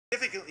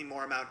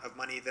more amount of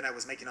money than I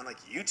was making on like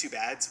YouTube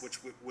ads, which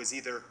was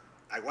either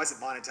I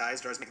wasn't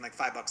monetized or I was making like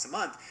 $5 a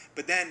month.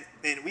 But then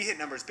we hit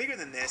numbers bigger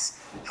than this,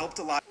 helped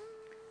a lot.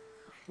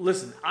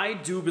 Listen, I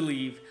do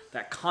believe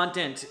that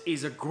content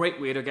is a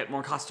great way to get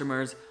more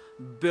customers,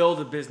 build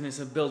a business,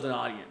 and build an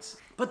audience.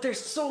 But there's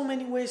so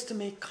many ways to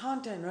make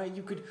content, right?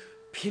 You could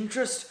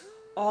Pinterest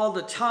all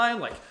the time,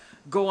 like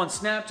go on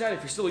Snapchat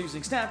if you're still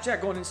using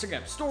Snapchat, go on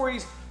Instagram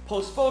stories,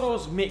 post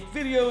photos, make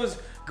videos,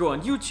 go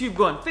on YouTube,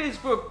 go on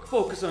Facebook,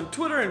 focus on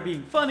Twitter and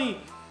being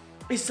funny.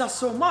 It's not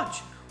so much.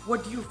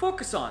 What do you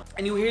focus on?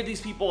 And you hear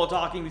these people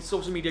talking, these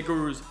social media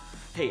gurus,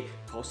 hey,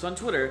 post on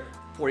Twitter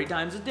 40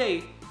 times a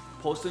day,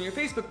 post on your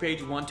Facebook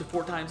page 1 to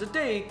 4 times a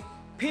day,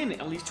 pin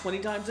at least 20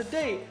 times a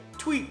day,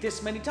 tweet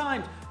this many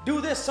times,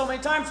 do this so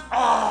many times.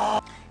 Oh,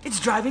 it's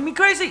driving me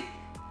crazy.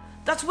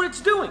 That's what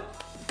it's doing.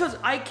 Because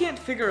I can't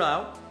figure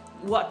out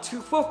what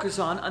to focus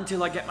on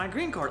until I get my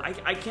green card.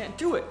 I can't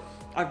do it.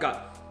 I've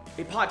got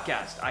a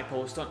podcast, I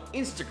post on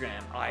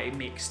Instagram, I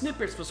make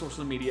snippets for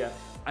social media,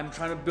 I'm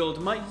trying to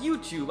build my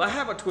YouTube, I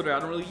have a Twitter, I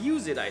don't really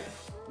use it, I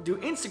do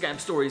Instagram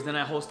stories, then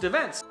I host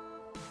events.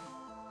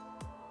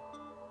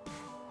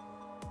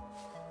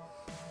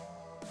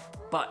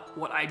 But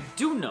what I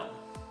do know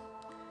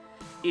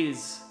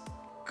is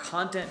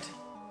content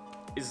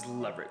is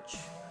leverage.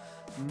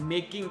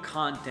 Making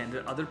content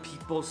that other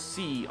people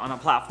see on a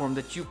platform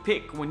that you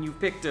pick when you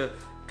picked a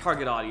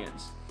target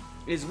audience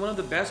is one of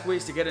the best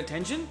ways to get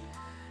attention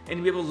and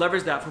to be able to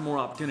leverage that for more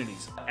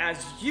opportunities.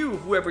 As you,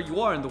 whoever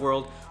you are in the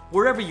world,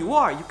 wherever you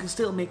are, you can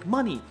still make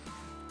money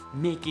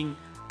making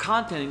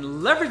content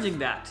and leveraging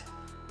that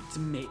to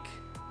make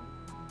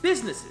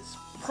businesses,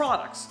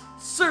 products,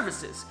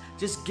 services,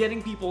 just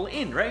getting people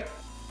in, right?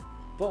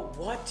 But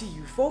what do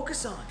you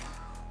focus on?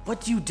 What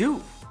do you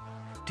do?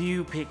 Do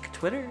you pick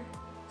Twitter,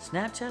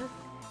 Snapchat,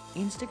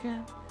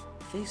 Instagram,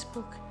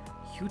 Facebook,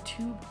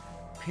 YouTube,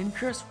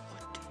 Pinterest?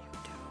 What do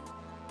you do?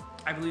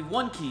 I believe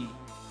one key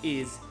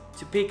is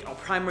to pick a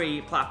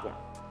primary platform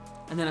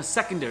and then a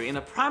secondary. In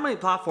a primary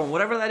platform,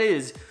 whatever that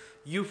is,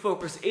 you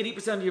focus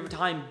 80% of your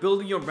time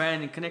building your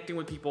brand and connecting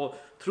with people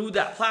through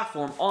that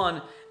platform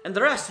on, and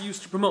the rest you use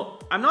to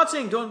promote. I'm not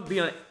saying don't be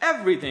on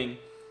everything,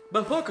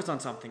 but focus on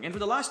something. And for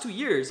the last 2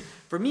 years,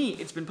 for me,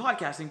 it's been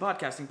podcasting,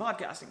 podcasting,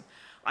 podcasting.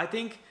 I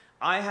think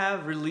I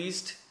have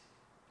released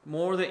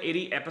more than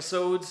 80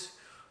 episodes,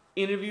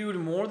 interviewed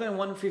more than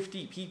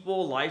 150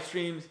 people, live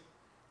streamed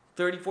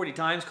 30, 40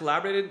 times,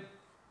 collaborated.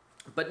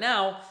 But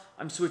now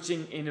I'm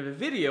switching into the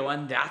video,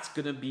 and that's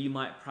gonna be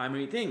my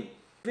primary thing.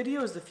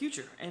 Video is the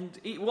future, and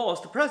well,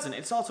 it's the present.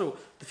 It's also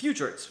the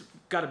future. It's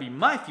gotta be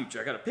my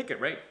future. I gotta pick it,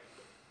 right?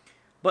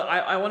 But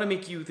I wanna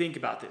make you think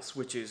about this,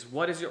 which is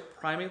what is your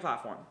primary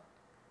platform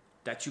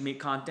that you make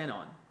content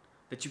on,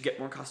 that you get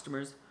more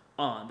customers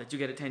on, that you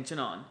get attention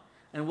on?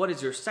 And what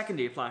is your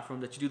secondary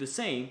platform that you do the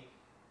same,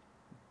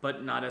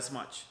 but not as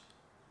much?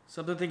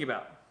 Something to think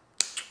about.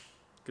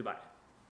 Goodbye.